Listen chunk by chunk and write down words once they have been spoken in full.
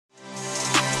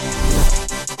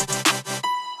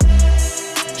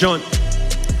John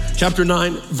chapter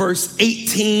 9, verse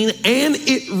 18, and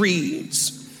it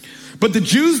reads, "But the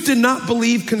Jews did not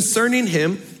believe concerning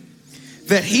him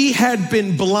that he had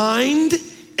been blind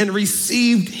and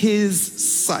received his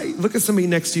sight." Look at somebody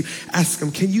next to you. Ask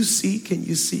them, can you see? Can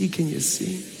you see? Can you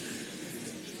see?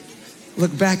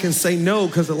 Look back and say no,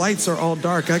 because the lights are all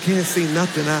dark. I can't see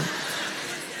nothing.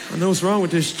 I know what's wrong with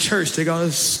this church. They got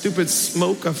this stupid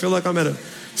smoke. I feel like I'm at a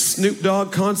Snoop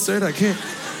Dogg concert. I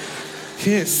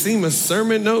can't see my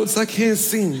sermon notes. I can't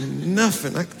see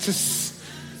nothing. I just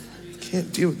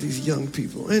can't deal with these young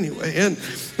people. Anyway, and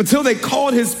until they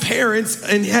called his parents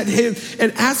and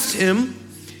asked him,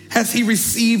 has he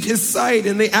received his sight?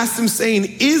 And they asked him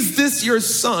saying, is this your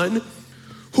son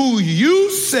who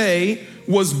you say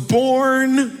was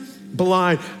born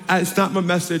blind? It's not my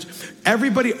message.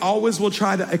 Everybody always will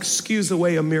try to excuse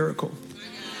away a miracle.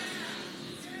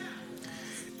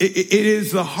 It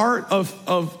is the heart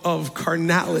of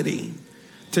carnality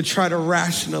to try to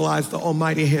rationalize the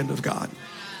almighty hand of God.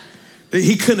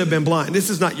 He couldn't have been blind.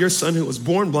 This is not your son who was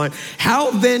born blind.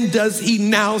 How then does he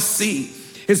now see?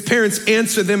 His parents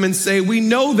answer them and say, we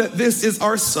know that this is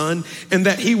our son and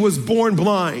that he was born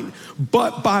blind.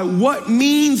 But by what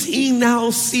means he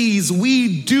now sees,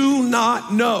 we do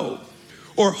not know.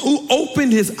 Or who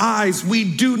opened his eyes, we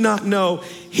do not know.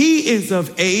 He is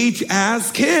of age,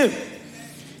 ask him.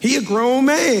 He a grown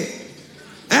man.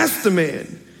 Ask the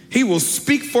man. He will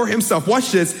speak for himself.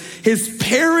 Watch this. His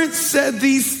parents said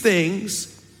these things.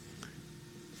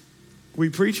 We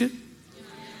preaching?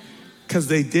 Because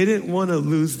they didn't want to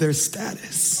lose their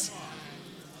status.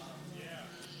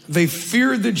 They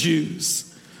feared the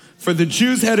Jews. For the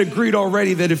Jews had agreed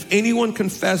already that if anyone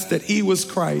confessed that he was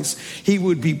Christ, he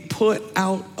would be put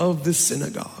out of the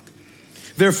synagogue.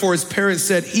 Therefore, his parents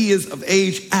said, he is of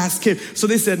age, ask him. So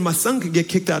they said, my son could get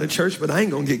kicked out of church, but I ain't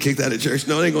going to get kicked out of church.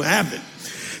 No, it ain't going to happen.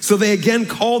 So they again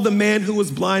called the man who was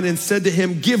blind and said to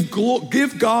him, give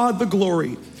God the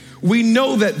glory. We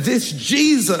know that this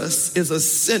Jesus is a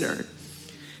sinner.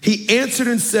 He answered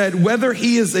and said, whether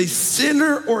he is a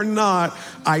sinner or not,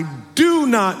 I do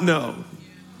not know.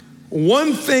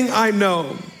 One thing I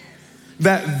know,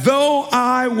 that though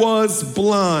I was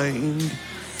blind,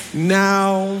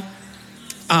 now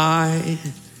I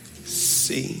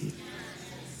see.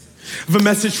 I have a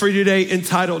message for you today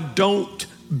entitled, Don't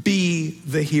Be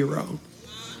the Hero.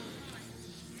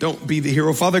 Don't be the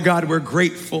hero. Father God, we're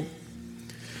grateful.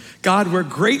 God, we're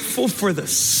grateful for the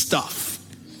stuff.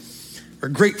 We're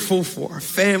grateful for our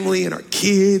family and our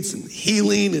kids and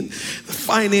healing and the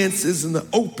finances and the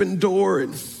open door.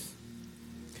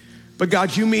 But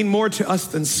God, you mean more to us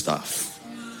than stuff.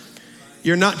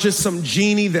 You're not just some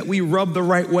genie that we rub the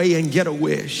right way and get a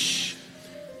wish.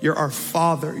 You're our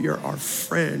Father. You're our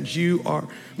friend. You are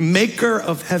maker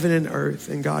of heaven and earth.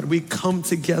 And God, we come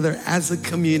together as a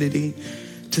community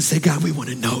to say, God, we want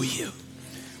to know you.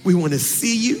 We want to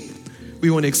see you. We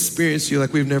want to experience you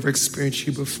like we've never experienced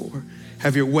you before.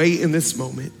 Have your way in this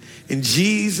moment. In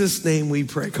Jesus' name we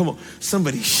pray. Come on,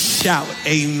 somebody shout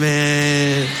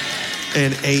amen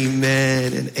and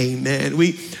amen and amen.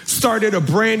 We started a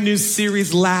brand new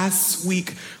series last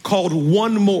week called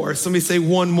One More. Somebody say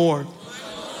one more.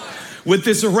 With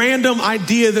this random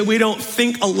idea that we don't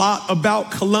think a lot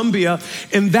about Colombia,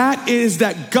 and that is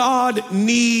that God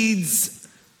needs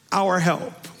our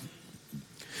help.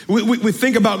 We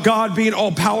think about God being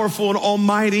all powerful and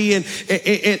almighty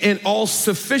and all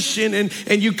sufficient.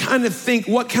 And you kind of think,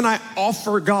 what can I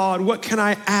offer God? What can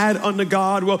I add unto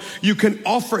God? Well, you can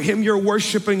offer him your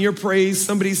worship and your praise.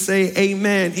 Somebody say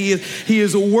amen. He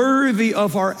is worthy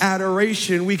of our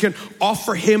adoration. We can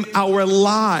offer him our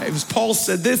lives. Paul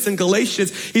said this in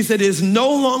Galatians. He said, it is no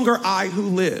longer I who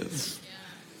live,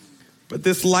 but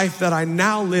this life that I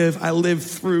now live, I live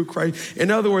through Christ.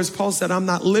 In other words, Paul said, I'm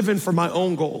not living for my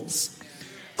own goals.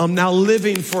 I'm now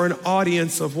living for an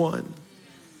audience of one.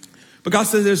 But God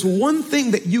said, there's one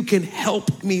thing that you can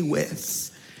help me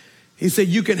with. He said,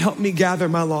 you can help me gather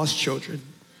my lost children.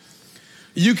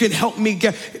 You can help me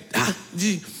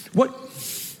what?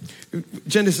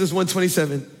 Genesis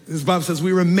 1:27, this Bible says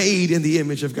we were made in the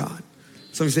image of God.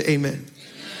 Somebody say amen.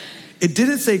 It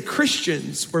didn't say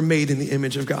Christians were made in the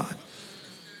image of God.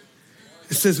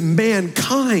 It says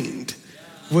mankind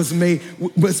was made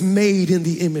in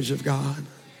the image of God.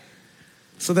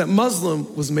 So that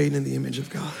Muslim was made in the image of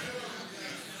God.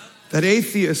 That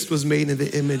atheist was made in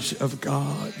the image of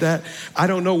God. That I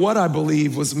don't know what I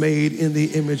believe was made in the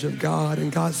image of God.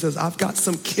 And God says, I've got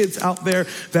some kids out there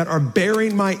that are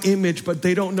bearing my image, but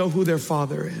they don't know who their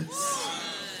father is.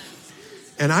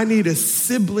 And I need a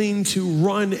sibling to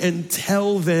run and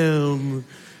tell them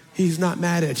he's not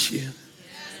mad at you.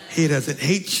 He doesn't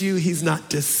hate you. He's not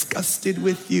disgusted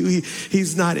with you.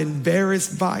 He's not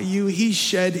embarrassed by you. He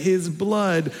shed his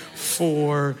blood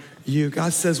for you.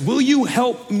 God says, will you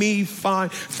help me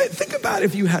find? Think about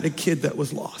if you had a kid that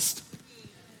was lost.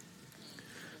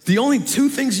 The only two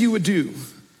things you would do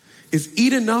is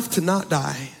eat enough to not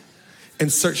die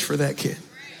and search for that kid.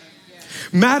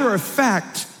 Matter of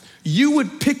fact, you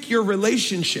would pick your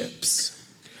relationships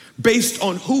based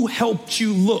on who helped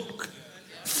you look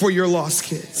for your lost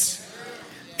kids.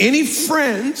 Any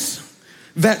friends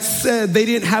that said they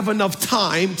didn't have enough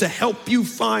time to help you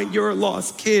find your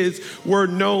lost kids were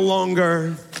no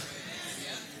longer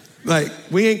like,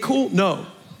 we ain't cool? No,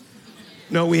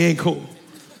 we ain't cool.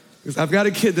 Because I've got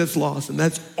a kid that's lost, and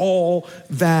that's all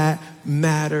that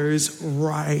matters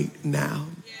right now.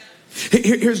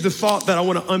 Here's the thought that I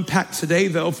want to unpack today,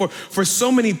 though. For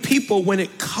so many people, when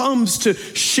it comes to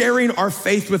sharing our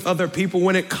faith with other people,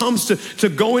 when it comes to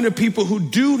going to people who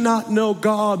do not know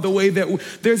God the way that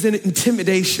there's an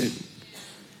intimidation.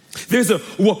 There's a,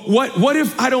 what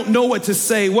if I don't know what to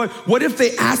say? What if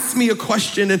they ask me a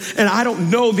question and I don't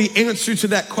know the answer to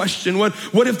that question?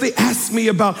 What if they ask me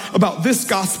about this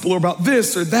gospel or about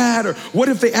this or that? Or what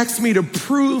if they ask me to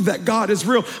prove that God is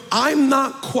real? I'm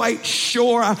not quite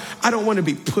sure. I don't want to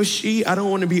be pushy. I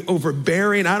don't want to be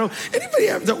overbearing.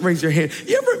 Don't raise your hand.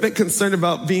 You ever been concerned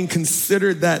about being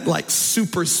considered that like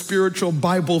super spiritual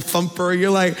Bible thumper?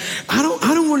 You're like, I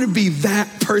don't want to be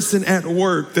that person at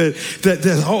work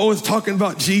that always talking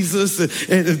about Jesus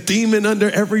and a demon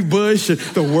under every bush and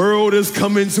the world is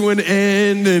coming to an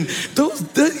end. And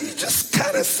you just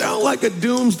kind of sound like a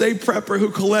doomsday prepper who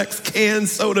collects canned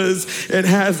sodas and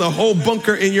has a whole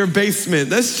bunker in your basement.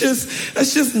 That's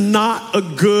just not a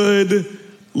good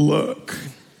look.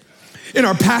 In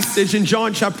our passage in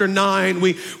John chapter 9,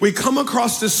 we come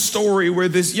across this story where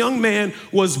this young man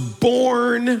was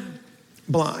born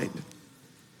blind.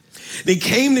 And he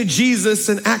came to Jesus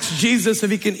and asked Jesus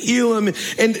if he can heal him.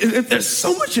 And there's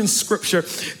so much in scripture.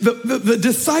 The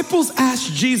disciples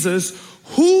asked Jesus,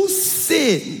 who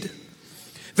sinned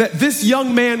that this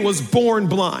young man was born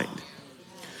blind?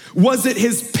 Was it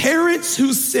his parents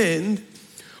who sinned,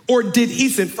 or did he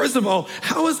sin? First of all,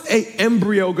 how is an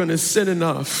embryo going to sin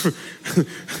enough?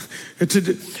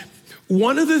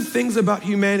 One of the things about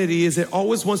humanity is it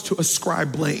always wants to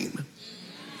ascribe blame.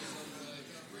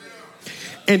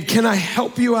 And can I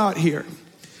help you out here?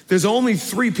 There's only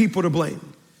three people to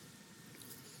blame.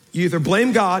 You either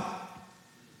blame God,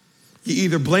 you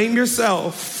either blame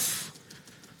yourself,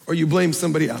 or you blame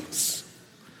somebody else.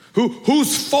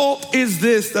 Whose fault is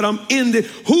this that I'm in this?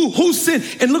 Who sinned?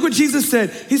 And look what Jesus said.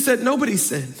 He said, nobody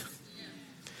sinned.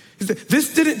 He said,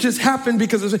 this didn't just happen he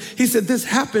said, this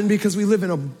happened because we live in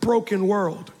a broken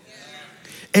world.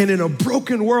 And in a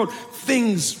broken world,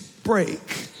 things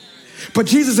break. But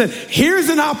Jesus said, here's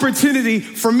an opportunity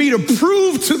for me to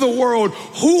prove to the world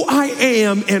who I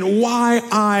am and why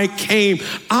I came.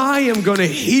 I am going to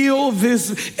heal this.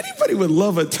 Anybody would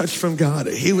love a touch from God,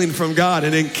 a healing from God,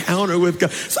 an encounter with God.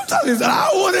 Sometimes he said, I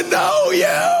want to know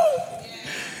you.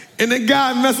 And then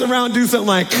God mess around and do something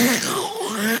like,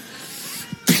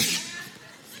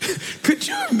 could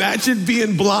you imagine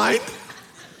being blind?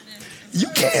 You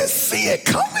can't see it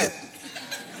coming.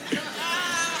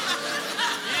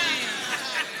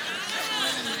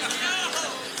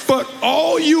 But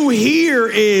all you hear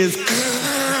is,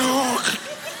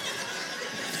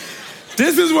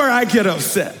 this is where I get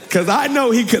upset, because I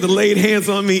know he could have laid hands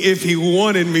on me if he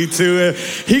wanted me to.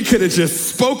 He could have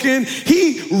just spoken.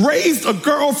 He raised a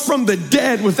girl from the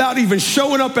dead without even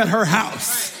showing up at her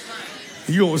house.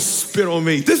 You gonna spit on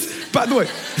me. This, by the way,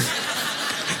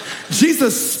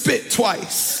 Jesus spit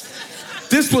twice.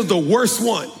 This was the worst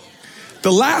one.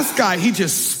 The last guy, he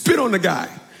just spit on the guy.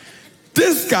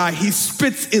 This guy, he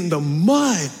spits in the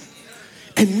mud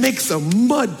and makes a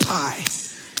mud pie.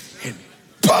 And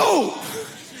boom!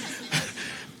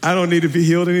 I don't need to be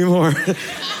healed anymore.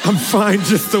 I'm fine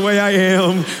just the way I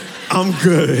am. I'm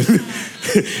good.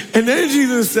 And then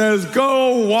Jesus says,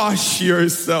 go wash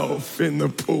yourself in the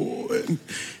pool.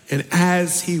 And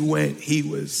as he went, he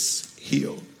was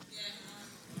healed.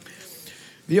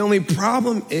 The only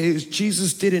problem is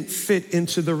Jesus didn't fit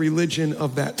into the religion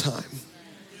of that time.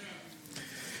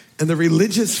 And the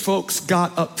religious folks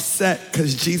got upset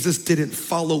because Jesus didn't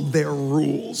follow their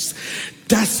rules.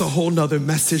 That's a whole nother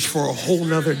message for a whole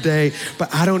nother day.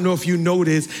 But I don't know if you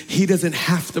notice, he doesn't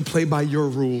have to play by your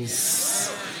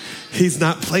rules. He's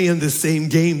not playing the same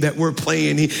game that we're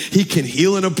playing. He can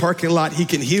heal in a parking lot. He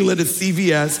can heal at a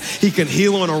CVS. He can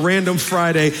heal on a random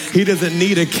Friday. He doesn't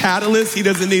need a catalyst. He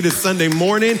doesn't need a Sunday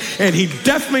morning. And he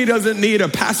definitely doesn't need a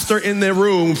pastor in their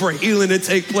room for healing to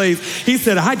take place. He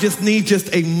said, I just need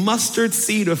just a mustard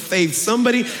seed of faith.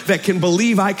 Somebody that can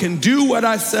believe I can do what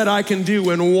I said I can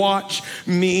do and watch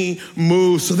me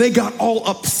move. So they got all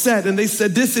upset and they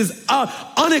said, this is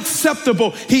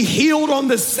unacceptable. He healed on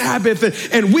the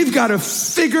Sabbath and we've got to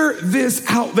figure this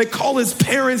out. They call his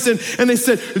parents and they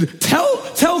said,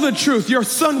 tell the truth. Your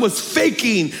son was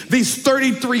faking these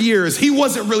 33 years. He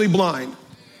wasn't really blind.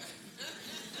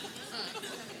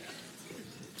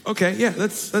 Okay, yeah,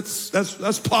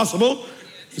 that's possible.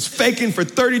 He's faking for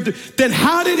 33. Then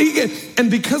how did he get? And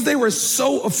because they were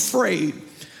so afraid,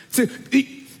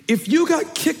 if you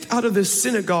got kicked out of the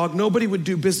synagogue, nobody would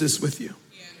do business with you.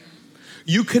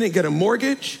 You couldn't get a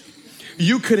mortgage.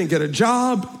 You couldn't get a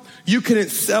job. You couldn't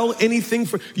sell anything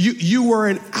for you. You were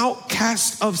an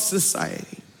outcast of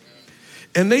society.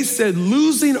 And they said,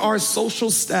 losing our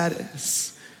social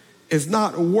status is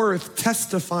not worth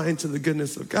testifying to the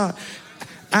goodness of God.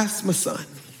 Ask my son.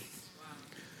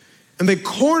 And they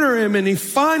corner him and he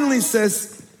finally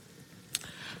says,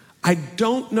 I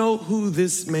don't know who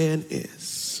this man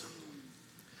is,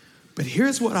 but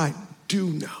here's what I do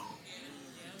know.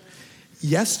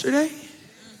 Yesterday,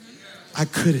 I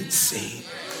couldn't see.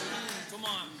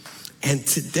 And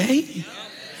today,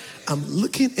 I'm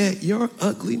looking at your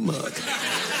ugly mug.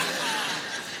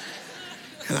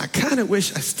 And I kind of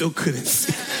wish I still couldn't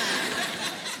see.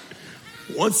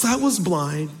 Once I was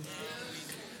blind,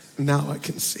 now I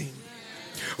can see.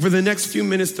 Over the next few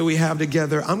minutes that we have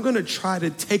together, I'm going to try to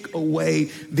take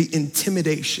away the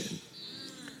intimidation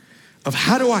of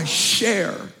how do I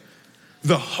share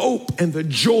the hope and the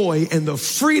joy and the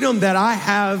freedom that I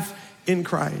have in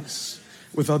Christ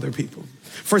with other people.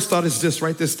 First thought is this,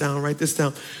 write this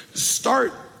down.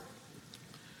 Start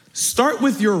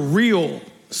with your real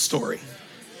story.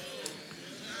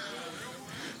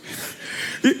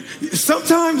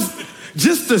 Sometimes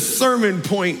just the sermon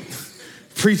point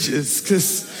preaches,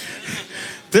 because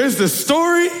there's the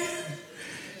story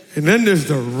and then there's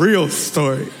the real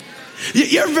story.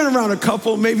 You ever been around a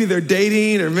couple, maybe they're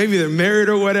dating or maybe they're married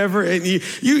or whatever, and you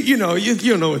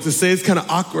don't know what to say. It's kind of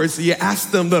awkward. So you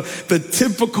ask them the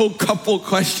typical couple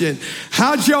question,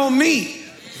 how'd y'all meet?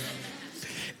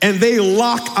 And they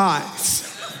lock eyes.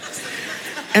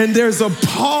 And there's a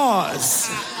pause.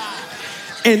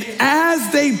 And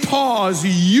as they pause,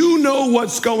 you know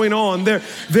what's going on.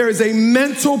 There's a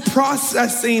mental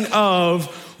processing of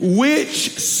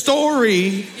which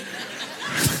story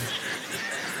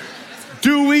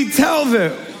do we tell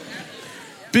them?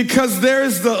 Because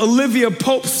there's the Olivia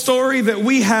Pope story that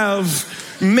we have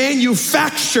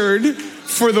manufactured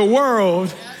for the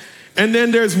world, and then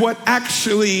there's what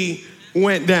actually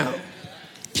went down.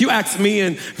 You asked me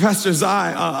and Pastor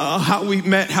Zai how we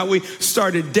met, how we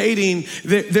started dating.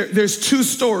 There's two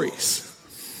stories.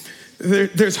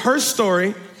 There's her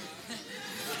story,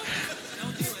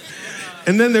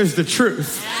 and then there's the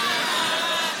truth.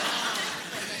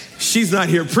 She's not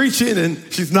here preaching and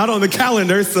she's not on the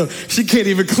calendar, so she can't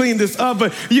even clean this up.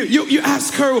 But you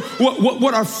ask her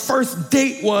what our first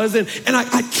date was, and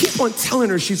I keep on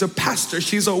telling her she's a pastor,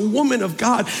 she's a woman of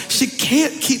God. She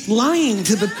can't keep lying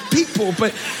to the people,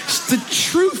 but the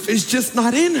truth is just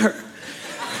not in her.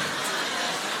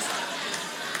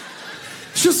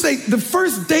 She'll say, the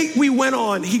first date we went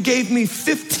on, he gave me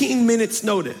 15 minutes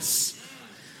notice.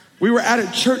 We were at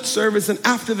a church service, and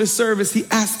after the service, he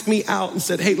asked me out and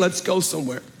said, hey, let's go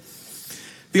somewhere.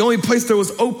 The only place that was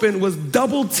open was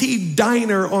Double T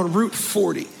Diner on Route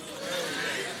 40.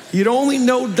 You'd only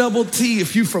know Double T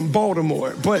if you're from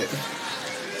Baltimore, but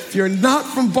if you're not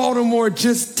from Baltimore,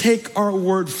 just take our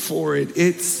word for it.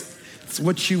 It's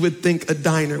what you would think a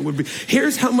diner would be.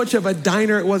 Here's how much of a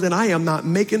diner it was, and I am not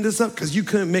making this up because you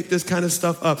couldn't make this kind of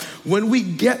stuff up. When we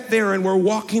get there and we're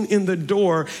walking in the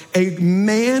door, a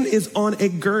man is on a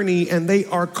gurney and they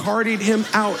are carting him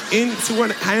out into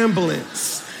an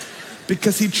ambulance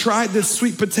because he tried this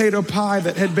sweet potato pie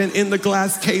that had been in the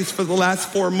glass case for the last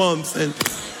 4 months. And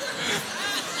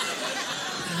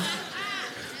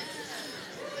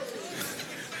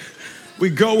we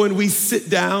go and we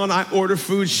sit down. I order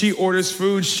food. She orders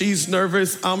food. She's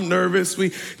nervous. I'm nervous.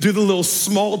 We do the little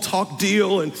small talk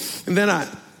deal. And then I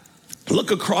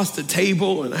look across the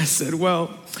table and I said,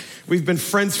 well, we've been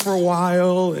friends for a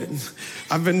while and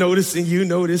I've been noticing you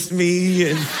noticed me.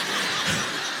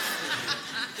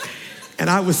 And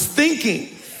I was thinking.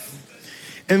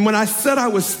 And when I said I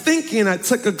was thinking, I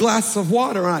took a glass of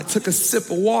water and I took a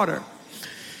sip of water.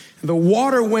 The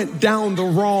water went down the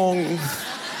wrong,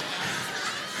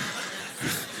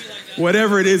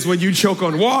 whatever it is when you choke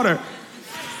on water.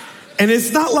 And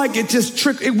it's not like it just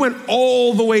trickled, it went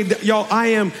all the way down. Y'all, I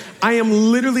am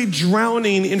literally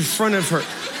drowning in front of her.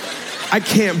 I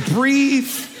can't breathe.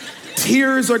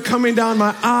 Tears are coming down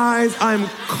my eyes. I'm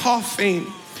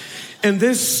coughing. And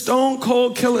this stone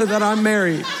cold killer that I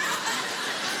married,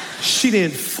 she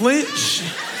didn't flinch.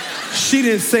 She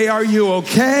didn't say, "Are you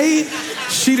okay?"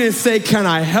 She didn't say, "Can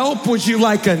I help? Would you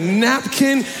like a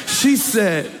napkin?" She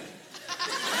said,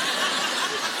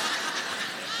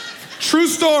 true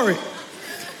story.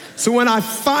 So when I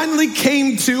finally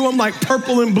came to, I'm like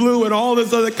purple and blue and all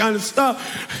this other kind of stuff.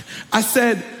 I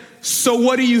said, "So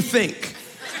what do you think?"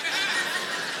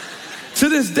 To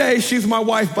this day, she's my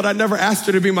wife, but I never asked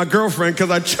her to be my girlfriend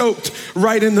because I choked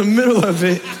right in the middle of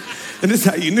it. And this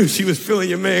is how you knew she was feeling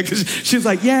your man, because she was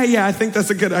like, yeah, I think that's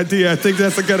a good idea. I think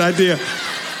that's a good idea.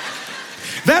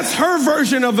 That's her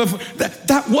version of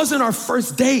that wasn't our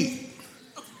first date.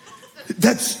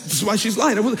 That's why she's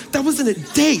lying. That wasn't a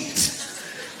date.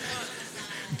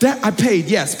 That I paid,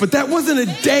 yes, but that wasn't a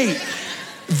date.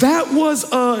 That was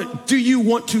do you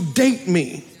want to date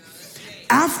me?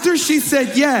 After she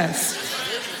said yes,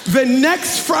 the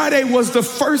next Friday was the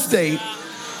first date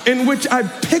in which I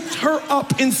picked her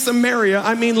up in Samaria,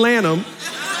 Lanham.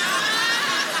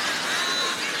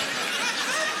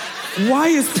 Why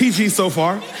is PG so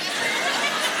far?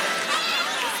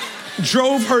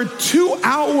 Drove her 2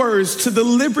 hours to the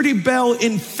Liberty Bell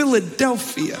in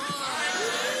Philadelphia,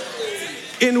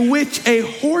 in which a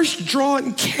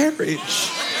horse-drawn carriage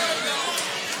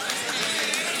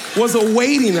was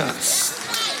awaiting us.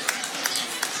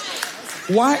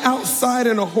 Why outside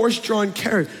in a horse-drawn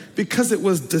carriage? Because it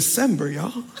was December,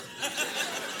 y'all.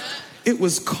 It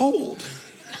was cold.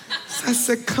 So I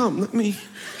said, "Come, let me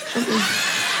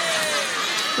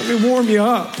warm you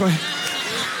up." I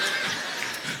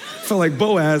felt like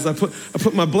Boaz. I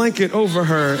put my blanket over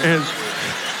her and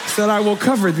said, "I will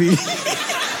cover thee."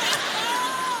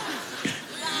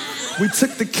 We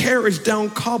took the carriage down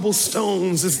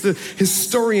cobblestones as the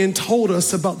historian told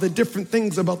us about the different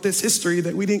things about this history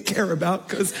that we didn't care about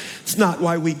because it's not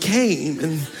why we came.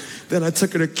 And then I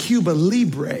took her to Cuba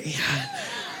Libre.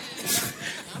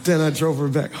 Then I drove her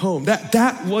back home.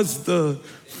 That was the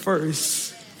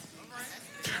first.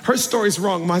 Her story's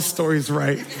wrong, my story's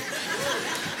right.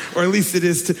 Or at least it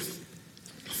is to.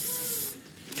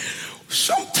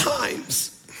 Sometimes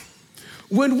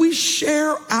when we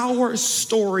share our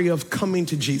story of coming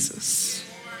to Jesus,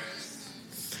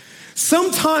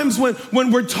 sometimes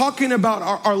when we're talking about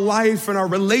our life and our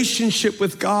relationship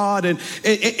with God and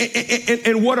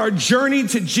what our journey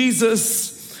to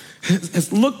Jesus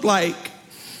has looked like,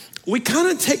 we kind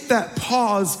of take that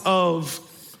pause of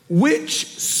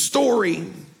which story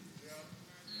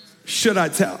should I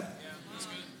tell?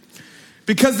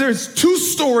 Because there's two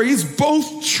stories,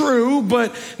 both true,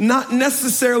 but not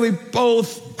necessarily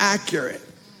both accurate.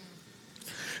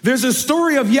 There's a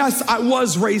story of, yes, I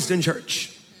was raised in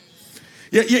church.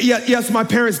 Yes, my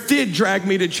parents did drag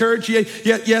me to church.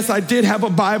 Yes, I did have a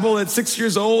Bible at 6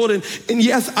 years old. And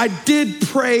yes, I did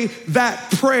pray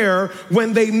that prayer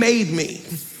when they made me.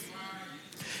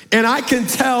 And I can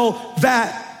tell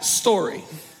that story.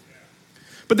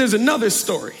 But there's another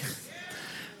story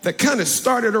that kind of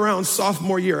started around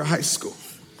sophomore year of high school.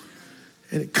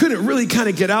 And it couldn't really kind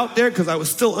of get out there because I was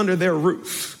still under their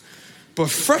roof. But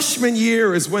freshman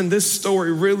year is when this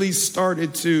story really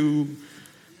started to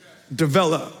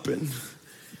develop. And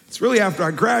it's really after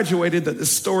I graduated that this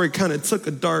story kind of took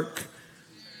a dark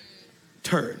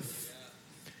turn.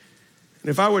 And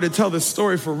if I were to tell this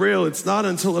story for real, it's not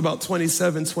until about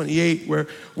 27, 28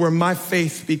 where my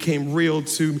faith became real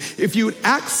to me. If you had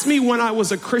asked me when I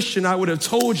was a Christian, I would have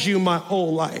told you my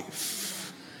whole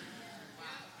life.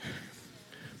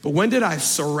 But when did I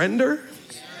surrender?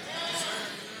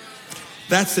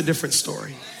 That's a different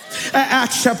story.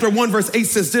 Acts chapter 1 verse 8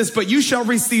 says this, "But you shall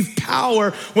receive power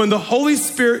when the Holy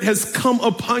Spirit has come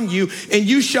upon you, and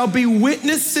you shall be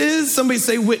witnesses." Somebody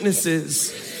say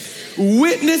witnesses.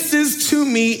 Witnesses to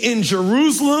me in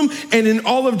Jerusalem and in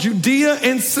all of Judea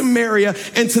and Samaria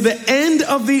and to the end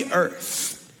of the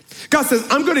earth. God says,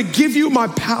 I'm going to give you my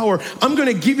power. I'm going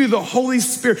to give you the Holy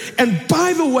Spirit. And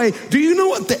by the way, do you know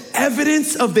what the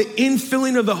evidence of the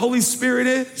infilling of the Holy Spirit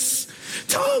is?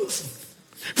 Tongues,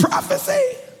 prophecy,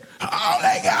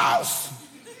 Holy Ghost,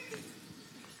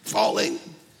 falling,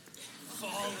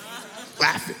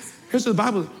 laughing. Here's what the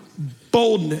Bible says,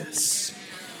 boldness.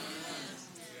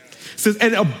 It says,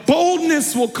 and a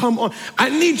boldness will come on. I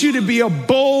need you to be a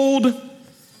bold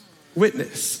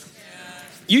witness.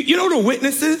 You know what a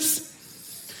witness is?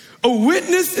 A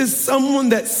witness is someone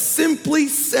that simply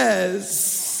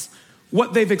says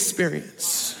what they've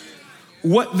experienced,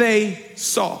 what they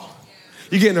saw.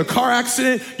 You get in a car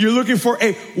accident, you're looking for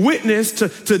a witness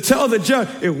to tell the judge,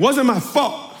 it wasn't my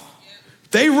fault.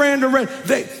 They ran the red.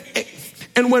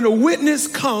 And when a witness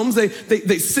comes, they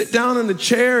sit down in the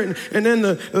chair, and then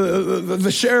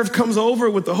the sheriff comes over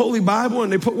with the Holy Bible,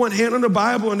 and they put one hand on the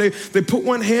Bible, and they put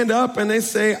one hand up, and they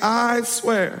say, I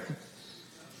swear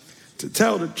to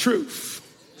tell the truth,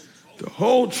 the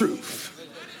whole truth,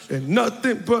 and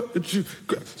nothing but the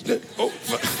truth. Oh,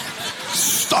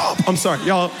 stop. I'm sorry,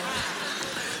 y'all.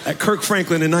 At Kirk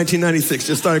Franklin in 1996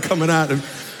 just started coming out. It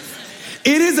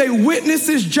is a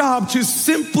witness's job to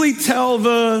simply tell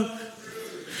the...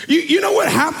 You know what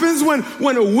happens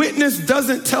when a witness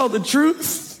doesn't tell the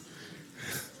truth?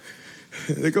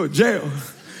 They go to jail.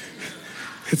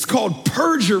 It's called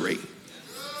perjury.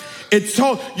 It's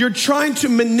called, you're trying to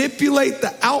manipulate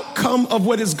the outcome of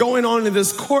what is going on in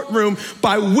this courtroom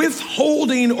by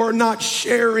withholding or not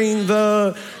sharing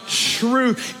the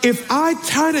truth. If I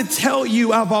try to tell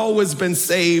you I've always been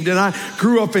saved and I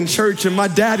grew up in church and my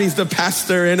daddy's the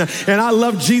pastor and I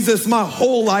love Jesus my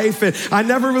whole life and I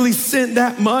never really sinned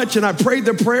that much and I prayed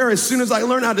the prayer as soon as I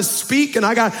learned how to speak and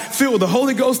I got filled with the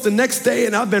Holy Ghost the next day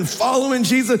and I've been following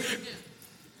Jesus.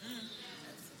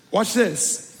 Watch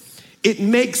this. It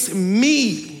makes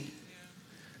me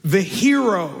the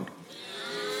hero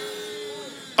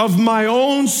of my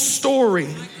own story.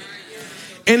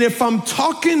 And if I'm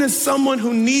talking to someone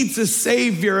who needs a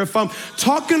savior, if I'm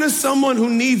talking to someone who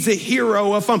needs a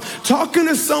hero, if I'm talking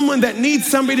to someone that needs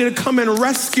somebody to come and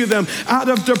rescue them out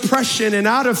of depression and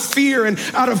out of fear and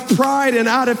out of pride and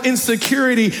out of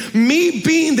insecurity, me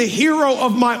being the hero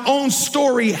of my own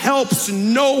story helps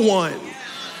no one.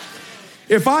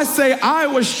 If I say I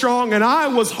was strong and I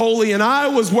was holy and I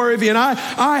was worthy and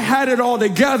I had it all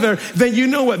together, then you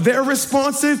know what their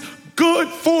response is? Good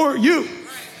for you.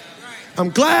 I'm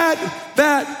glad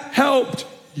that helped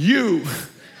you.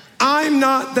 I'm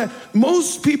not that.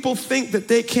 Most people think that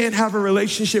they can't have a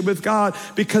relationship with God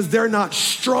because they're not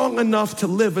strong enough to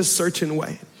live a certain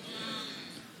way.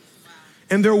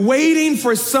 And they're waiting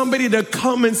for somebody to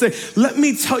come and say, let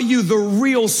me tell you the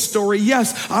real story.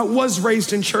 Yes, I was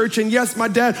raised in church. And yes, my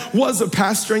dad was a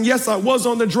pastor. And yes, I was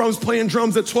on the drums playing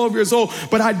drums at 12 years old.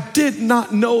 But I did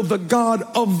not know the God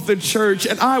of the church.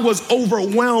 And I was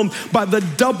overwhelmed by the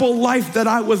double life that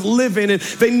I was living. And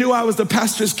they knew I was the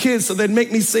pastor's kid. So they'd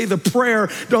make me say the prayer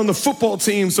on the football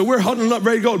team. So we're huddling up,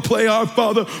 ready to go and play Our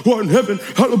Father who art in heaven.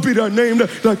 Hallowed be thy name.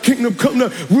 Thy kingdom come.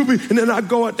 Will be. And then I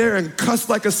go out there and cuss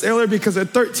like a sailor because at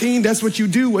 13, that's what you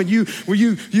do when you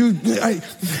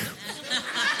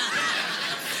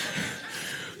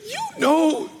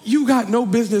know you got no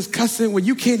business cussing when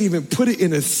you can't even put it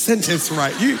in a sentence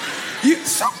right.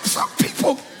 Some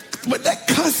people, but that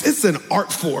cuss, it's an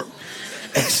art form.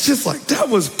 It's just like, that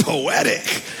was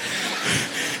poetic.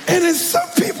 And then some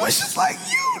people, it's just like,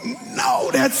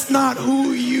 that's not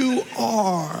who you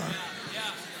are.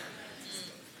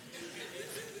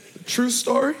 True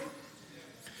story.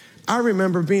 I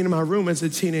remember being in my room as a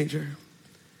teenager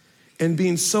and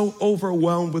being so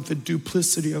overwhelmed with the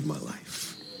duplicity of my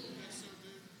life.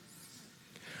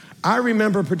 I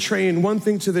remember portraying one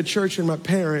thing to the church and my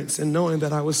parents and knowing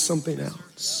that I was something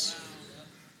else.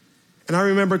 And I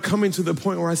remember coming to the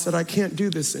point where I said, I can't do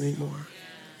this anymore.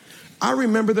 I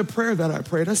remember the prayer that I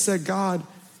prayed. I said, God,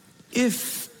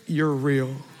 if you're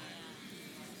real,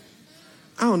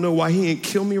 I don't know why he ain't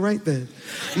kill me right then.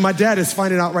 My dad is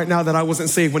finding out right now that I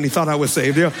wasn't saved when he thought I was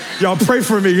saved. Y'all pray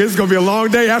for me. It's going to be a long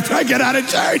day after I get out of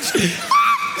church.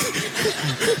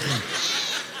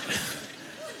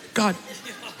 God,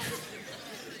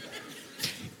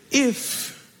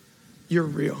 if you're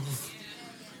real,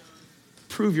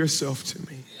 prove yourself to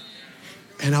me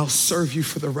and I'll serve you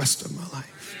for the rest of my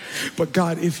life. But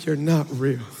God, if you're not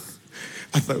real,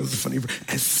 I thought it was funny.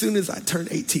 As soon as I turned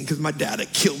 18, because my dad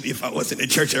would kill me if I wasn't in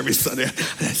church every Sunday.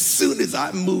 As soon as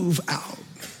I move out,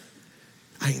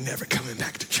 I ain't never coming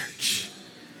back to church.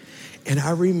 And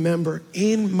I remember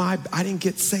I didn't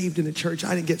get saved in the church.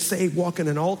 I didn't get saved walking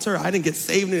an altar. I didn't get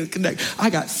saved in a connect. I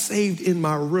got saved in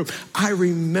my room. I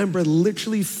remember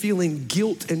literally feeling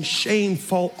guilt and shame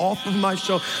fall off of my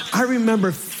shoulder. I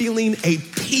remember feeling a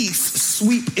peace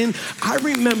sweep in. I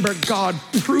remember God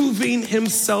proving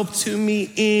himself to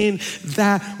me in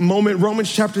that moment.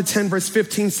 Romans chapter 10 verse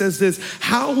 15 says this,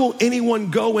 how will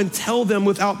anyone go and tell them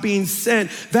without being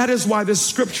sent? That is why the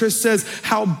scripture says,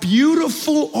 how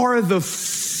beautiful are the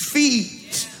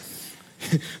feet.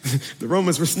 The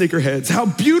Romans were sneakerheads. How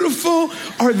beautiful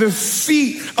are the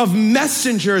feet of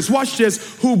messengers, watch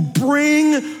this, who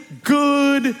bring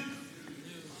good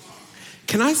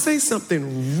Can I say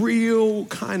something real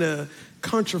kind of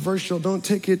controversial? Don't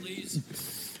take it.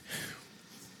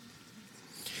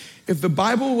 If the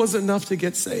Bible was enough to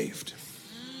get saved,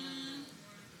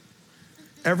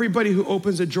 everybody who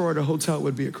opens a drawer at a hotel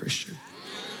would be a Christian.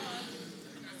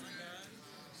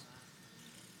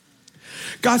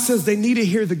 God says they need to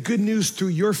hear the good news through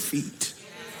your feet.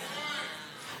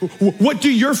 What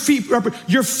do your feet represent?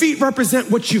 Your feet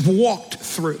represent what you've walked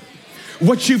through,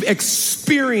 what you've experienced.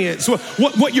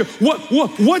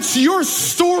 What's your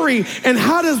story, and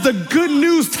how does the good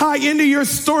news tie into your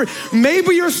story?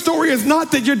 Maybe your story is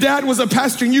not that your dad was a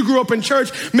pastor and you grew up in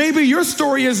church. Maybe your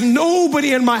story is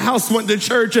nobody in my house went to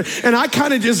church, and I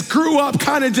kind of just grew up,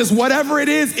 kind of just whatever it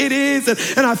is.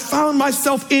 And I found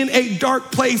myself in a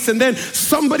dark place, and then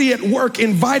somebody at work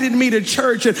invited me to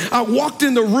church, and I walked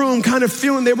in the room kind of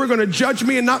feeling they were going to judge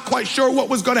me and not quite sure what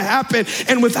was going to happen.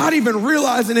 And without even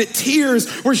realizing it,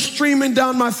 tears were streaming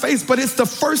down my face, but it's the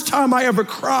first time I ever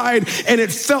cried, and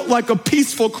it felt like a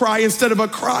peaceful cry instead of a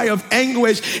cry of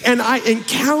anguish. And I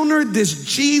encountered this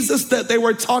Jesus that they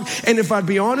were talking. And if I'd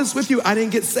be honest with you, I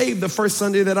didn't get saved the first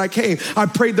Sunday that I came. I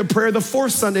prayed the prayer the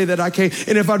fourth Sunday that I came.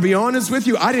 And if I'd be honest with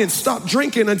you, I didn't stop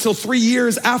drinking until 3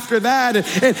 years after that.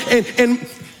 And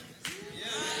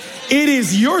it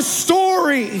is your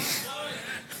story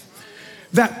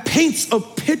that paints a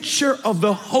picture of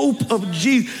the hope of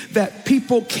Jesus that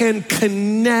people can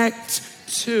connect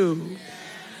to.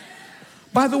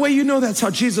 By the way, you know that's how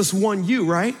Jesus won you,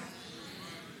 right?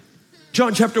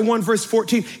 John chapter 1, verse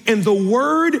 14, and the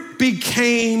word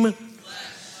became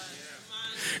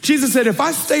flesh. Jesus said, if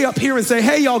I stay up here and say,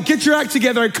 hey, y'all, get your act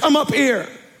together and come up here,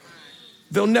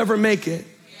 they'll never make it.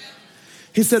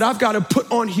 He said, I've got to put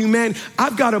on humanity.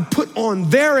 I've got to put on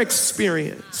their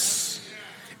experience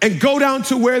and go down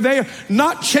to where they are,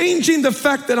 not changing the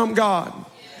fact that I'm God,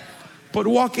 but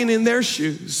walking in their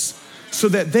shoes so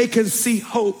that they can see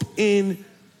hope in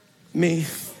me.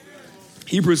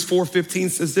 Hebrews 4:15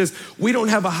 says this, we don't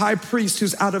have a high priest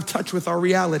who's out of touch with our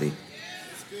reality.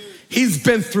 He's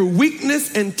been through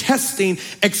weakness and testing,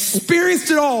 experienced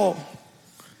it all,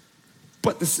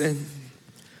 but the sin.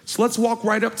 So let's walk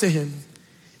right up to him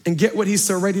and get what he's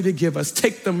so ready to give us.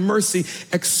 Take the mercy,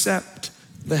 accept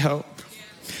the help.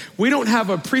 We don't have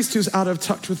a priest who's out of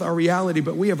touch with our reality,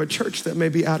 but we have a church that may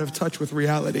be out of touch with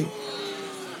reality.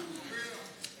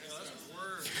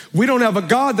 We don't have a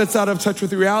God that's out of touch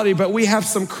with reality, but we have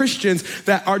some Christians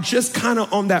that are just kind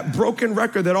of on that broken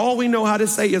record that all we know how to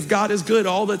say is God is good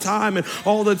all the time, and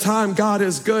all the time God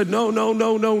is good.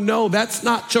 No. That's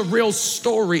not your real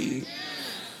story.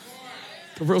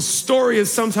 The real story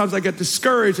is sometimes I get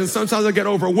discouraged, and sometimes I get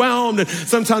overwhelmed, and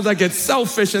sometimes I get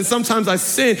selfish, and sometimes I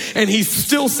sin. And he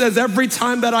still says every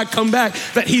time that I come back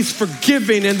that he's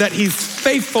forgiving and that he's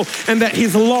faithful and that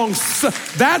he's long.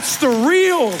 That's the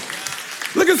real.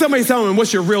 Look at somebody telling me,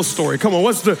 what's your real story? Come on,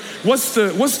 what's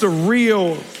the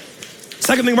real?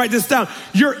 Second thing, write this down.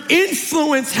 Your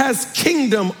influence has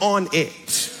kingdom on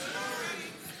it.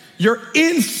 Your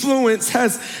influence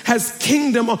has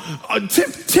kingdom.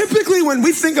 Typically, when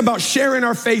we think about sharing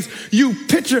our faith, you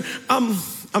picture, I'm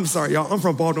sorry, y'all, I'm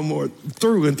from Baltimore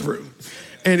through and through.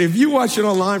 And if you watch it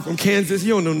online from Kansas,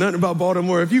 you don't know nothing about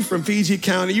Baltimore. If you're from PG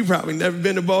County, you probably never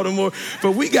been to Baltimore.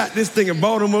 But we got this thing in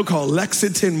Baltimore called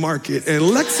Lexington Market. And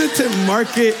Lexington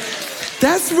Market,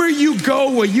 that's where you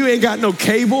go where you ain't got no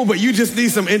cable, but you just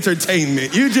need some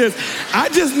entertainment. I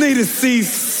just need to see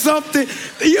something.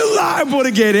 You're liable to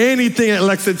get anything at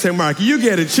Lexington Market. You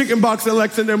get a chicken box at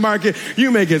Lexington Market. You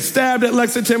may get stabbed at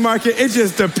Lexington Market. It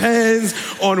just depends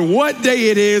on what day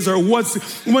it is or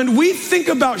when we think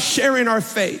about sharing our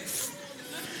faith,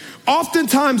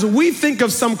 oftentimes we think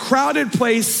of some crowded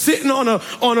place sitting on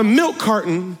a milk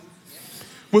carton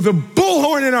with a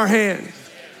bullhorn in our hand.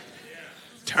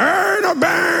 Turn or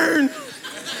burn.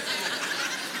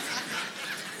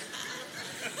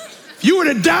 If you were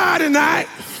to die tonight,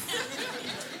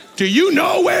 do you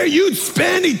know where you'd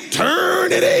spend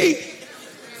eternity?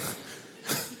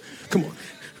 Come on,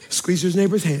 squeeze your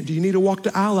neighbor's hand. Do you need to walk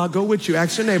the aisle? I'll go with you.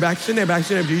 Ask your neighbor.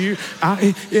 Do you?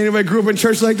 Anybody grew up in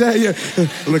church like that? Yeah.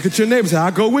 Look at your neighbor. Say,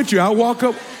 I'll go with you. I'll walk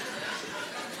up.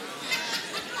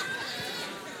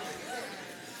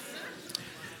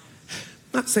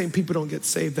 Not saying people don't get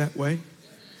saved that way.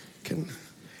 Can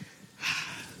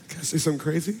I say something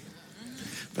crazy?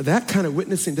 But that kind of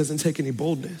witnessing doesn't take any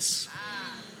boldness,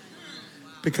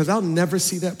 because I'll never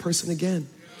see that person again.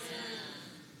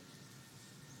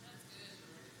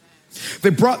 They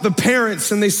brought the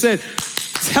parents and they said,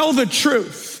 tell the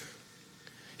truth.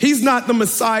 He's not the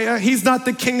Messiah. He's not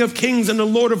the King of Kings and the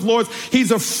Lord of Lords.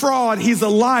 He's a fraud. He's a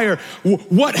liar.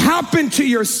 What happened to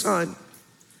your son?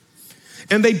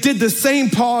 And they did the same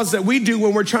pause that we do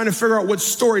when we're trying to figure out what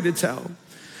story to tell.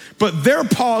 But their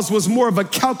pause was more of a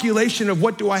calculation of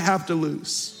what do I have to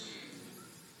lose?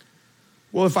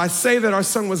 Well, if I say that our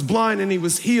son was blind and he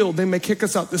was healed, they may kick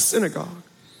us out the synagogue.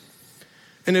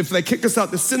 And if they kick us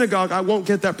out the synagogue, I won't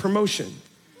get that promotion.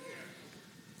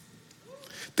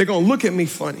 They're going to look at me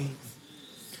funny.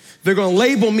 They're going to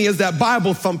label me as that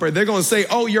Bible thumper. They're going to say,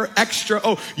 oh, you're extra.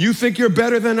 Oh, you think you're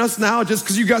better than us now just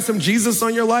because you got some Jesus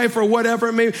on your life or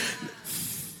whatever. Maybe.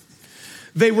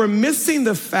 They were missing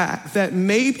the fact that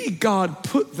maybe God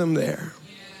put them there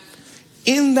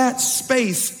in that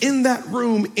space, in that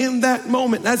room, in that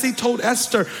moment, as he told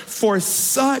Esther, for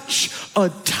such a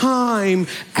time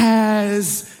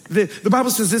as the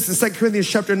Bible says this in 2 Corinthians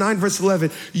chapter 9, verse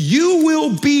 11, you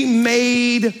will be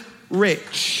made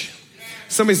rich.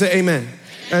 Somebody say amen.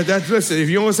 Listen, if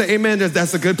you don't want to say amen,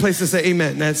 that's a good place to say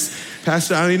amen. That's,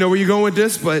 Pastor, I don't even know where you're going with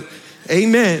this, but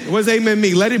amen. What does amen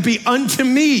mean? Let it be unto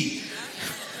me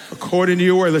according to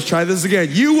your word. Let's try this again.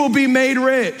 You will be made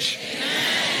rich.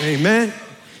 Amen.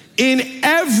 In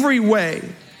every way,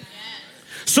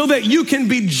 so that you can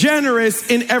be generous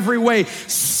in every way.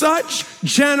 Such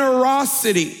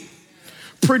generosity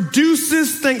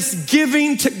produces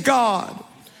thanksgiving to God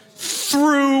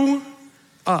through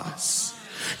us.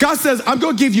 God says, I'm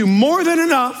going to give you more than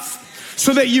enough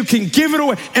so that you can give it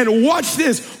away. And watch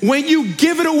this. When you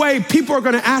give it away, people are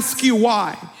going to ask you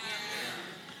why.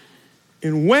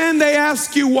 And when they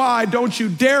ask you why, don't you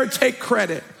dare take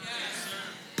credit.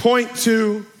 Point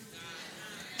to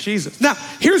Jesus. Now,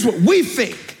 here's what we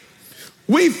think.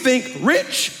 We think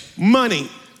rich, money,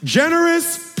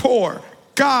 generous, poor.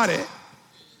 Got it.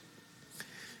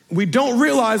 We don't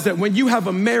realize that when you have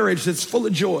a marriage that's full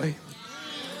of joy,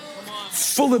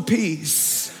 full of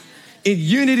peace, in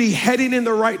unity, heading in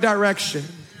the right direction,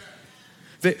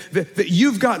 that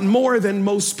you've got more than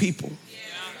most people.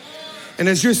 And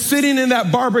as you're sitting in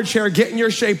that barber chair getting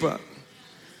your shape up,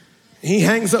 he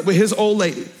hangs up with his old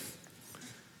lady.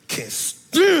 Can't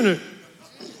stand it.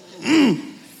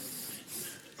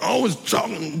 I was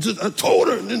talking, I told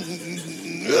her.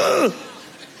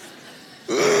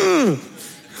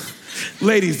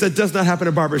 Ladies, that does not happen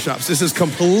at barbershops. This is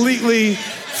completely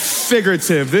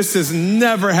figurative. This has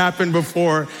never happened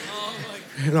before.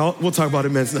 And we'll talk about it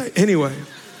men's night. Anyway,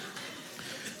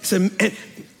 so this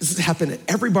has happened at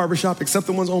every barbershop except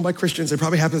the ones owned by Christians. It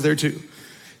probably happens there too.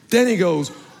 Then he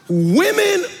goes,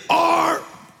 women are,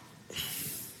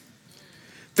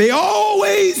 they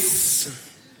always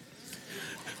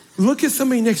look at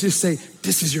somebody next to you and say,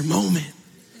 this is your moment.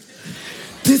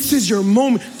 This is your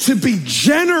moment to be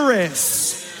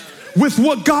generous with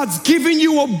what God's given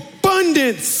you,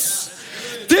 abundance.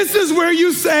 This is where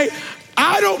you say,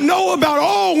 I don't know about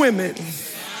all women,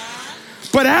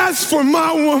 but as for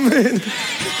my woman,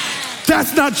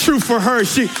 that's not true for her.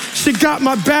 She got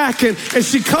my back and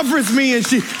she covers me and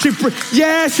she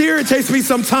irritates me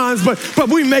sometimes, but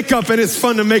we make up and it's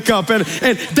fun to make up and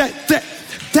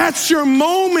that's your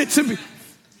moment to be.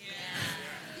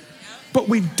 But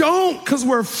we don't because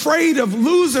we're afraid of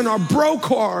losing our bro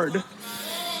card.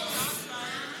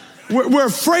 We're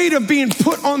afraid of being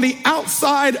put on the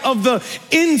outside of the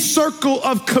in circle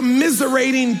of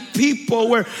commiserating people.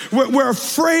 We're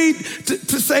afraid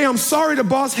to say, I'm sorry the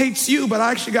boss hates you, but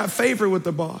I actually got favor with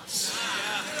the boss.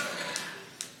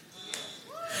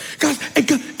 Guys,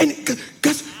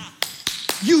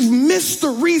 you've missed the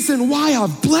reason why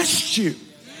I've blessed you.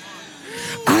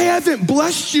 I haven't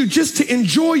blessed you just to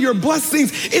enjoy your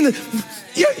blessings. You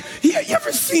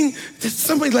ever seen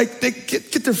somebody like they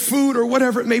get their food or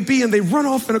whatever it may be and they run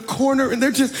off in a corner and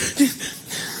they're just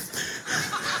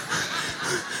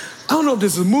I don't know if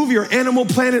this is a movie or Animal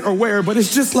Planet or where, but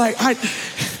it's just like,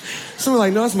 someone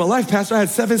like, no, that's my life, Pastor. I had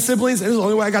 7 siblings and this is the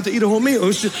only way I got to eat a whole meal. It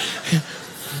was just,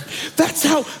 that's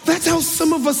how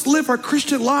some of us live our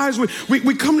Christian lives.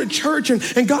 We come to church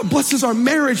and God blesses our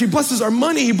marriage. He blesses our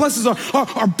money. He blesses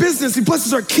our business. He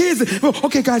blesses our kids.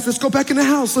 Okay, guys, let's go back in the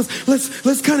house.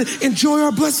 Let's kind of enjoy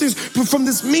our blessings from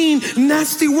this mean,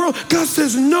 nasty world. God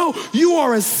says, no, you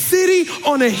are a city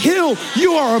on a hill.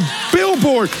 You are a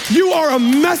billboard. You are a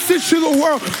message to the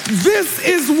world. This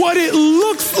is what it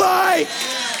looks like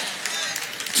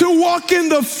to walk in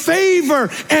the favor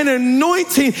and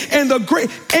anointing and the great,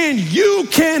 and you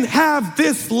can have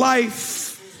this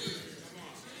life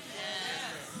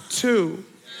too.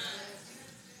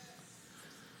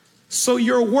 So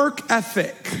your work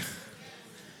ethic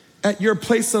at your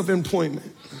place of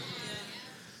employment,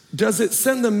 does it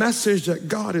send the message that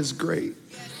God is great?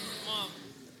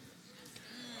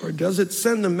 Or does it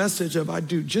send the message of I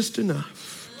do just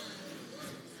enough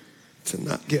to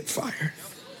not get fired?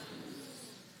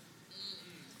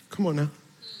 Come on now.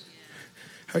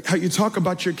 How you talk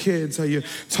about your kids, how you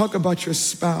talk about your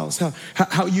spouse,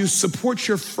 how you support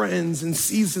your friends in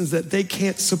seasons that they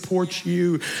can't support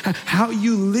you, how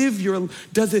you live your,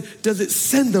 does it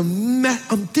send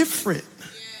I'm different.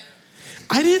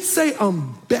 I didn't say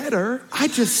I'm better, I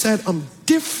just said I'm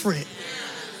different.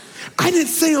 I didn't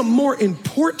say I'm more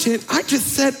important, I just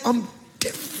said I'm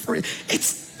different.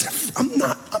 It's different. I'm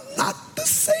not the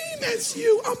same as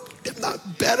you. I'm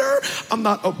not better. I'm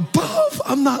not above.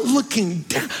 I'm not looking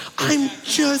down. I'm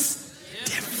just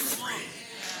different.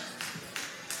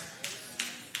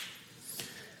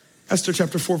 Esther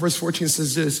chapter 4 verse 14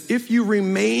 says this: if you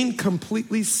remain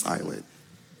completely silent,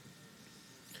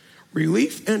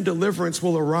 relief and deliverance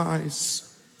will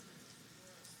arise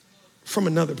from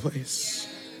another place.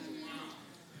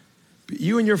 But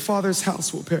you and your father's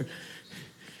house will perish.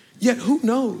 Yet who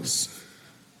knows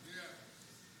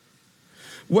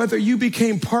whether you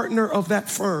became partner of that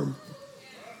firm,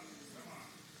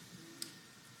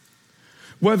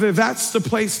 whether that's the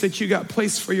place that you got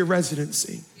placed for your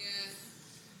residency,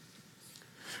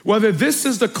 whether this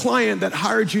is the client that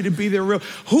hired you to be their real,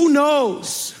 who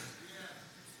knows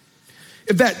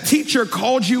if that teacher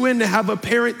called you in to have a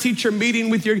parent-teacher meeting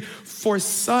with your, for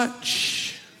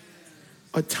such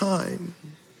a time.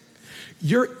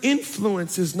 Your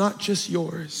influence is not just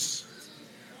yours.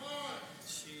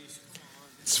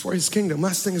 It's for his kingdom.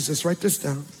 Last thing is this, write this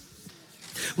down.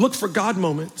 Look for God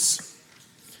moments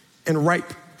and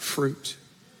ripe fruit.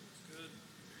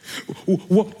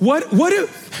 What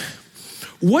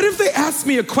if they ask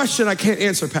me a question I can't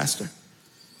answer, Pastor?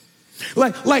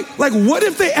 Like, what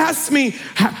if they ask me,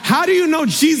 how do you know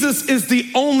Jesus is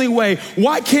the only way?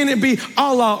 Why can't it be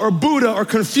Allah or Buddha or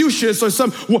Confucius or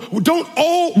some, don't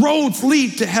all roads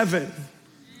lead to heaven?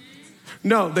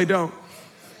 No, they don't.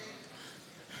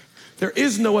 There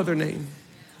is no other name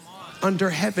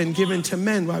under heaven given to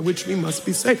men by which we must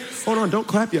be saved. Hold on, don't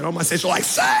clap yet. On my stage, like,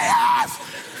 say yes.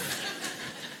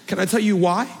 Can I tell you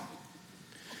why?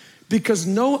 Because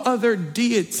no other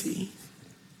deity,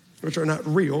 which are not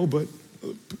real, but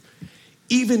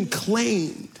even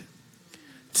claimed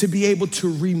to be able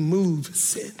to remove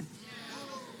sin.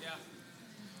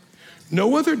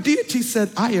 No other deity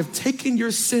said, I have taken your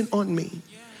sin on me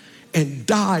and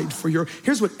died for your,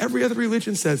 here's what every other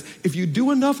religion says: if you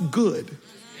do enough good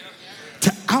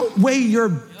to outweigh your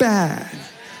bad,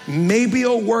 maybe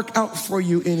it'll work out for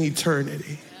you in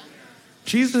eternity.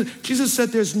 Jesus said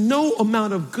there's no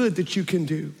amount of good that you can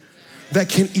do that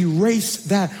can erase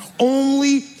that.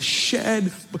 Only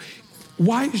shed.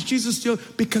 Why is Jesus still?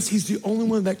 Because he's the only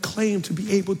one that claimed to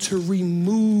be able to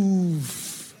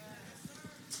remove.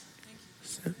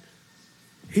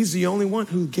 He's the only one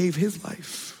who gave his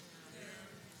life.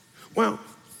 Well,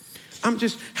 I'm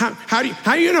just, how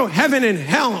do you know heaven and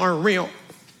hell are real?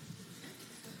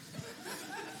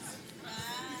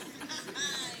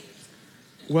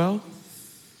 Well,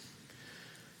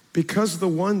 because the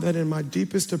one that in my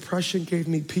deepest depression gave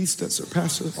me peace that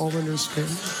surpasses all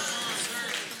understanding.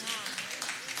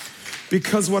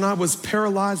 Because when I was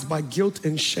paralyzed by guilt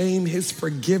and shame, his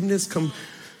forgiveness,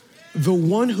 the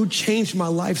one who changed my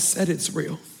life said it's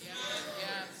real.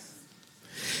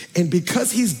 And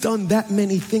because he's done that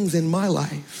many things in my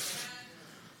life,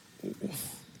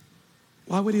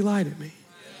 why would he lie to me?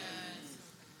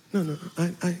 No,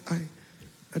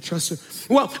 I trust him.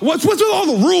 Well, what's with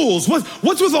all the rules?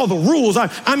 What's with all the rules?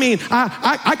 I mean,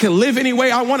 I can live any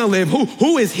way I want to live.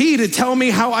 Who is he to tell me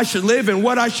how I should live and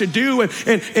what I should do?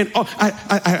 And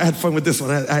I had fun with this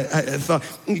one. I thought,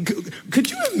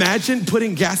 could you imagine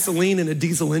putting gasoline in a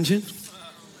diesel engine?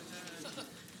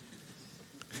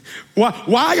 Why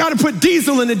I got to put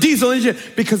diesel in a diesel engine?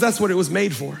 Because that's what it was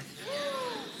made for.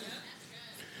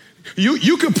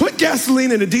 You could put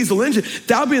gasoline in a diesel engine.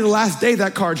 That'll be the last day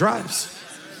that car drives.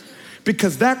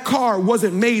 Because that car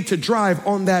wasn't made to drive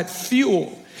on that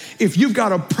fuel. If you've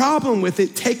got a problem with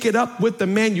it, take it up with the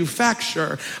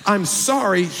manufacturer. I'm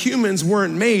sorry, humans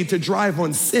weren't made to drive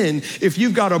on sin. If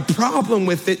you've got a problem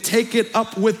with it, take it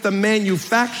up with the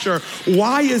manufacturer.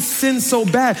 Why is sin so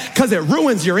bad? Because it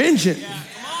ruins your engine.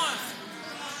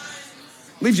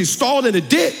 Leaves you stalled in a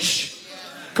ditch.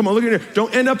 Come on, look at it.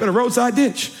 Don't end up in a roadside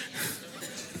ditch.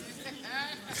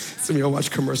 Some of y'all watch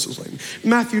commercials like me.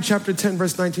 Matthew chapter 10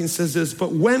 verse 19 says this: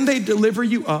 but when they deliver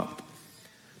you up,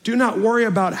 do not worry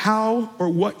about how or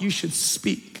what you should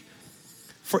speak,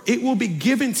 for it will be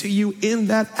given to you in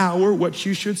that hour what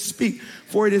you should speak.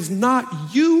 For it is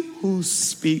not you who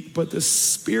speak, but the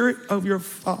Spirit of your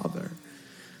Father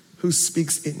who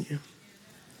speaks in you.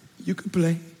 You can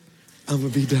play. I'm gonna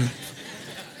be done.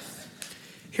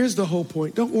 Here's the whole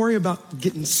point. Don't worry about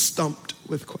getting stumped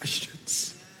with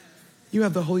questions. You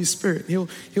have the Holy Spirit. He'll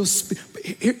speak.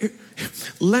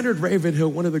 Leonard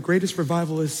Ravenhill, one of the greatest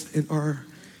revivalists in our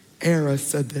era,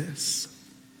 said this: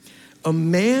 a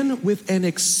man with an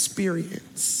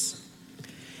experience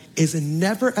is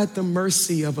never at the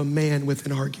mercy of a man with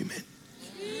an argument.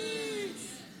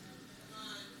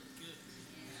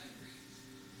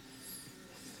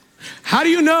 How do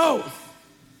you know?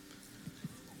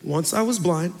 Once I was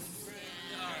blind,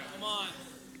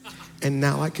 and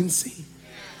now I can see.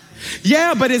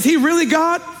 Yeah, but is he really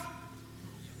God?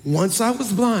 Once I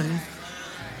was blind,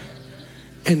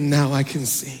 and now I can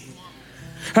see.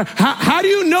 How do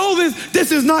you know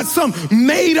this is not some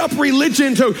made up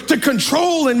religion to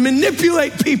control and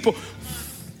manipulate people?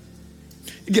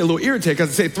 You get a little irritated because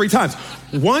I say it 3 times.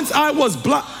 Once I was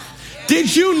blind.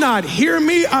 Did you not hear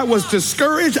me? I was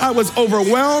discouraged. I was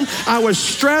overwhelmed. I was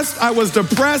stressed. I was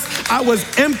depressed. I was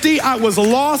empty. I was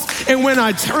lost. And when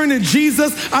I turned to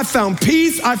Jesus, I found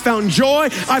peace. I found joy.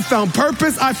 I found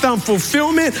purpose. I found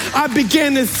fulfillment. I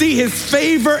began to see his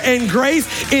favor and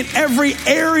grace in every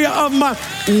area of my.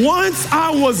 Once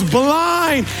I was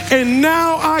blind, and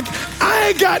now I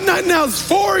ain't got nothing else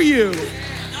for you.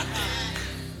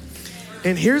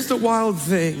 And here's the wild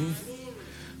thing.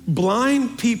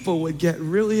 Blind people would get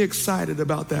really excited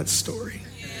about that story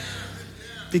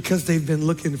because they've been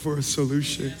looking for a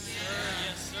solution.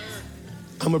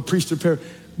 I'm a preacher pair.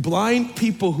 Blind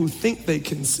people who think they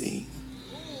can see,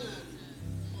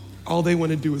 all they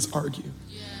want to do is argue.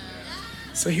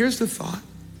 So here's the thought.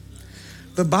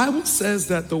 The Bible says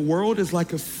that the world is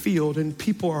like a field and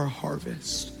people are a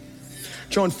harvest.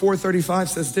 John 4:35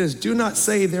 says this: do not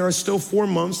say there are still 4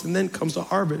 months and then comes the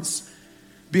harvest.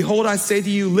 Behold, I say to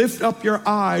you, lift up your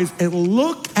eyes and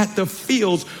look at the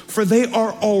fields, for they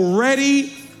are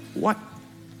already what?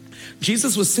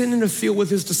 Jesus was sitting in a field with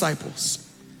his disciples.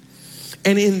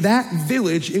 And in that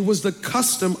village, it was the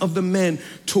custom of the men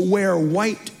to wear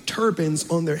white turbans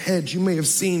on their heads. You may have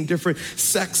seen different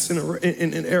sects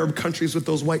in Arab countries with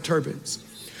those white turbans.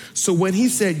 So when he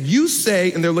said, you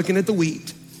say, and they're looking at the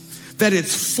wheat, that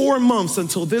it's 4 months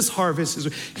until this harvest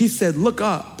is, he said, look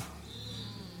up.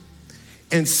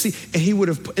 And see, and it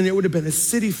would have been a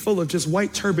city full of just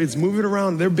white turbans moving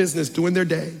around their business, doing their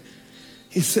day.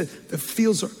 He said, the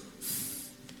fields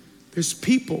there's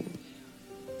people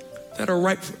that are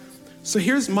right. So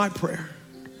here's my prayer.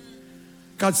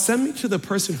 God, send me to the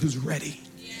person who's ready.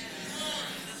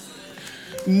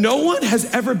 No one has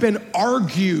ever been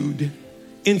argued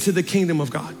into the kingdom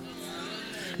of God.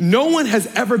 No one has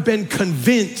ever been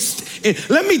convinced.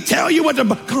 Let me tell you what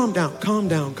calm down.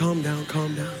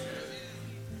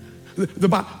 The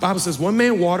Bible says one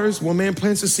man waters, one man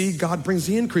plants a seed, God brings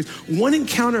the increase. One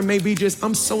encounter may be just,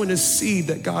 I'm sowing a seed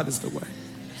that God is the way.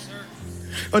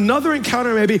 Another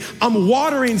encounter may be, I'm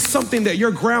watering something that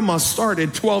your grandma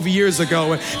started 12 years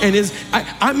ago. And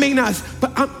I may not,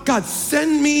 but God,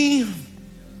 send me.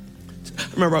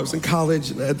 I remember I was in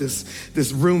college and I had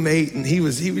this roommate, and he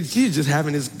was just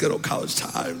having his good old college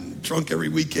time, drunk every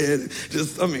weekend,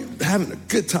 having a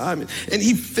good time. And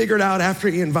he figured out after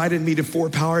he invited me to 4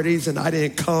 parties and I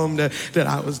didn't come that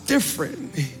I was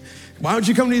different. Why don't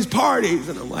you come to these parties?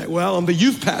 And I'm like, well, I'm the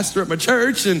youth pastor at my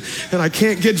church and I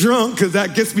can't get drunk because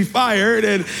that gets me fired.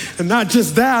 And not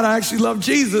just that, I actually love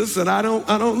Jesus and I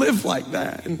don't live like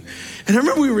that. And I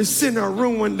remember we were sitting in our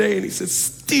room one day and he said,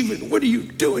 Stephen, what are you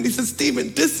doing? He said,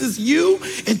 Stephen, this is you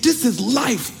and this is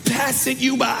life passing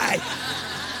you by.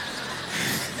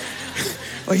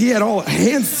 Like he had all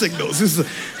hand signals.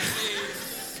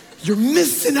 You're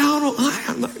missing out on life.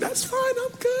 I'm like, that's fine,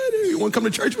 I'm good. You want to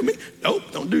come to church with me? Nope,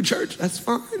 don't do church, that's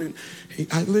fine. And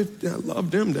I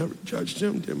loved him, never judged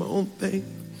him, did my own thing.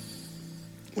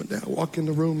 One day I walk in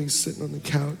the room, he's sitting on the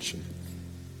couch. And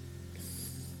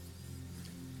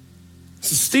I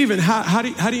said, Stephen, how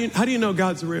do you know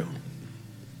God's real?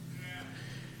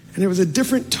 And there was a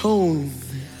different tone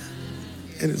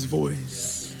in his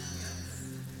voice.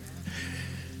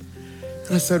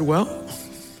 And I said, well,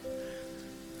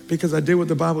 because I did what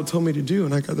the Bible told me to do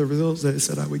and I got the results that it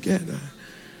said I would get.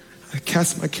 I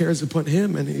cast my cares upon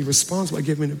him and he responds by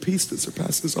giving me the peace that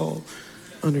surpasses all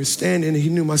understanding. And he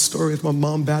knew my story with my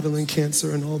mom battling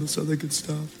cancer and all this other good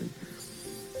stuff. And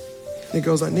he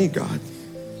goes, I need God.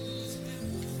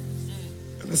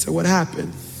 And I said, what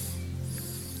happened?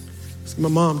 He said, my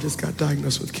mom just got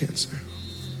diagnosed with cancer.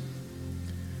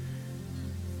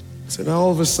 I said,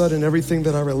 all of a sudden, everything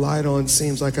that I relied on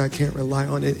seems like I can't rely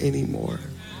on it anymore.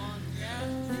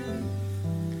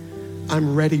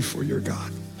 I'm ready for your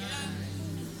God.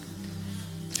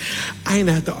 I ain't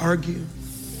had to argue.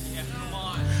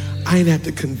 I ain't had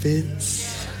to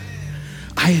convince.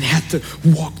 I didn't have to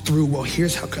walk through, well,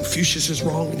 here's how Confucius is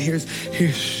wrong, and here's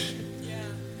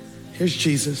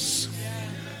Jesus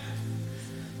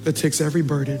that takes every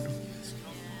burden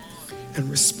and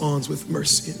responds with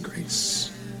mercy and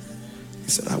grace. He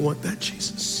said, I want that,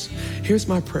 Jesus. Here's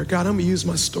my prayer. God, I'm gonna use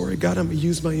my story. God, I'm gonna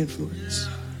use my influence.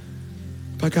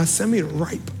 But God, send me a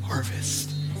ripe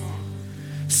harvest.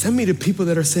 Send me to people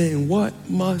that are saying, what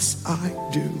must I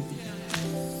do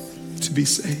to be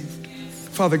saved?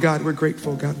 Father God, we're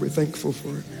grateful. God, we're thankful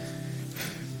for it.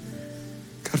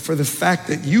 God, for the fact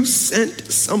that you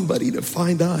sent somebody to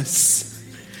find us.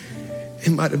 It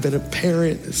might have been a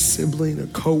parent, a sibling, a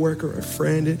coworker, a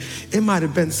friend. It might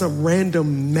have been some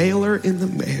random mailer in the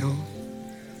mail.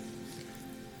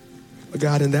 But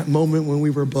God, in that moment when we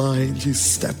were blind, you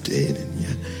stepped in and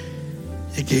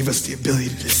you gave us the ability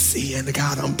to see. And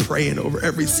God, I'm praying over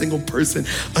every single person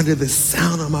under the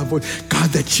sound of my voice.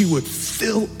 God, that you would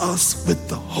fill us with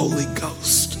the Holy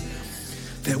Ghost.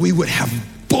 That we would have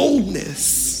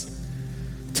boldness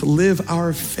to live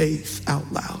our faith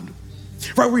out loud.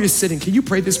 Right where you're sitting, can you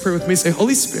pray this prayer with me? Say,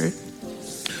 Holy Spirit,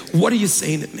 what are you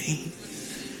saying to me?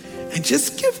 And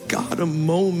just give God a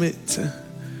moment to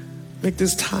make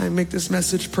this time, make this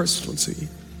message personal to you.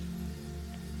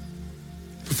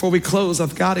 Before we close,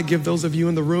 I've got to give those of you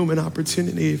in the room an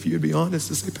opportunity, if you'd be honest,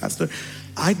 to say, Pastor,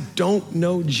 I don't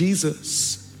know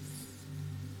Jesus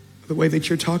the way that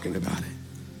you're talking about it.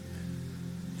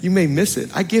 You may miss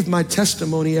it. I give my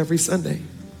testimony every Sunday.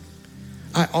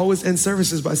 I always end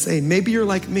services by saying, maybe you're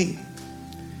like me.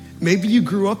 Maybe you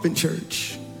grew up in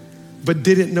church, but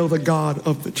didn't know the God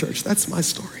of the church. That's my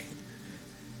story.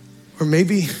 Or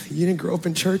maybe you didn't grow up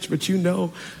in church, but you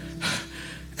know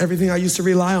everything I used to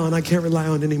rely on, I can't rely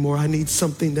on anymore. I need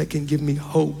something that can give me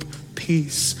hope,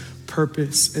 peace,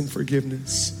 purpose, and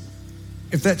forgiveness.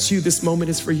 If that's you, this moment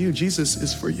is for you. Jesus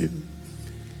is for you.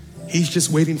 He's just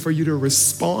waiting for you to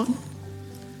respond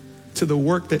to the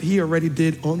work that he already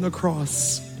did on the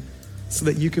cross so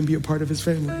that you can be a part of his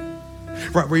family.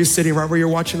 Right where you're sitting, right where you're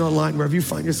watching online, wherever you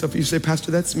find yourself, you say,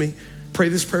 Pastor, that's me. Pray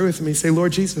this prayer with me. Say,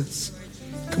 Lord Jesus.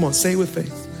 Come on, say it with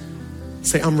faith.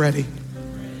 Say, I'm ready.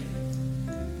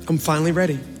 I'm finally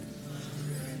ready.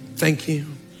 Thank you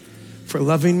for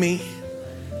loving me,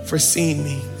 for seeing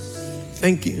me.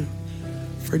 Thank you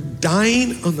for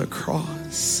dying on the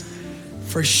cross,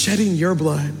 for shedding your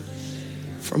blood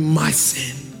for my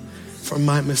sin, for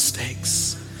my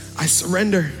mistakes. I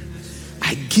surrender.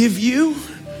 I give you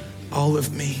all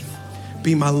of me.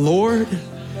 Be my Lord,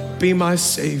 be my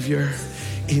Savior.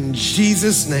 In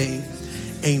Jesus' name,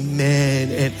 amen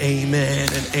and amen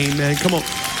and amen. Come on.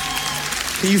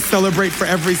 Can you celebrate for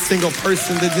every single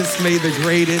person that just made the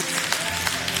greatest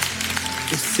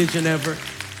decision ever?